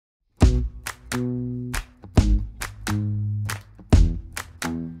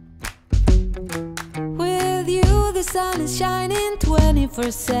the sun is shining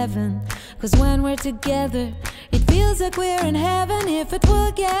 24/7. Cause when we're together, it feels like we're in heaven. If it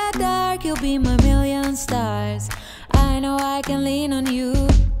will get dark, you'll be my million stars. I know I can lean on you.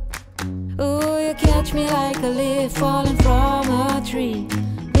 Ooh, you catch me like a leaf falling from a tree.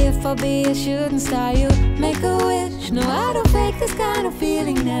 If I'll be a shooting star, you make a wish. No, I don't fake this kind of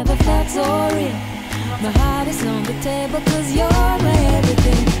feeling, never felt so real. My heart is on the table cause you're my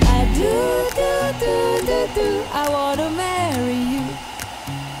everything. I do, I wanna marry you.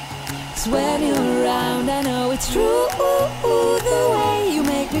 Cause when you're around I know it's true. The way you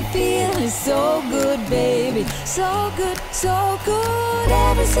make me feel is so good, baby. So good, so good.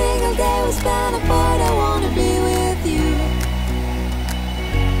 Every single day we spend apart, I wanna be with you.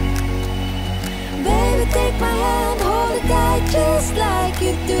 Baby, take my hand, hold it tight just like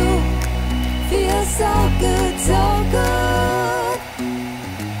you do. Feels so good, so good.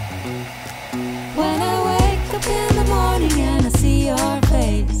 When I wake up in the morning and I see your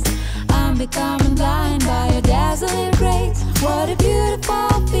face, I'm becoming blind by your dazzling grace. What a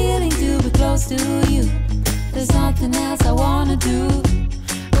beautiful feeling to be close to you. There's nothing else I wanna do.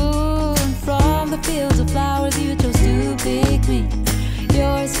 Ooh, and from the fields of flowers you chose to pick me.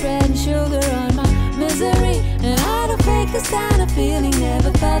 You're spreading sugar on my misery. And I don't fake this kind of feeling,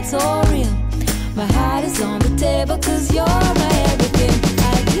 never felt so real. My heart is on the table cause you're my everything.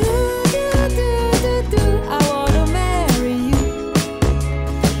 I do, I wanna marry you.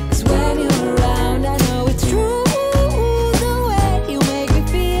 Cause when you're around I know it's true. The way you make me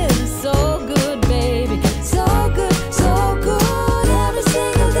feel is so good, baby. So good, so good. Every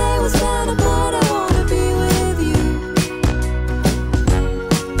single day we spend apart, I wanna be with you.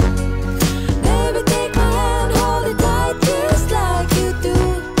 Baby, take my hand, hold it tight just like you do.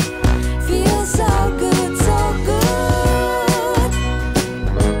 Feels so good, so good.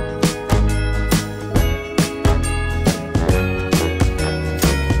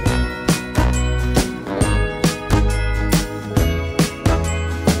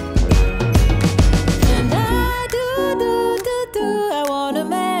 And I do, I wanna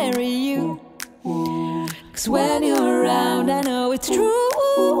marry you. Cause when you're around I know it's true.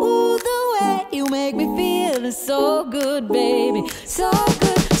 The way you make me feel is so good, baby. So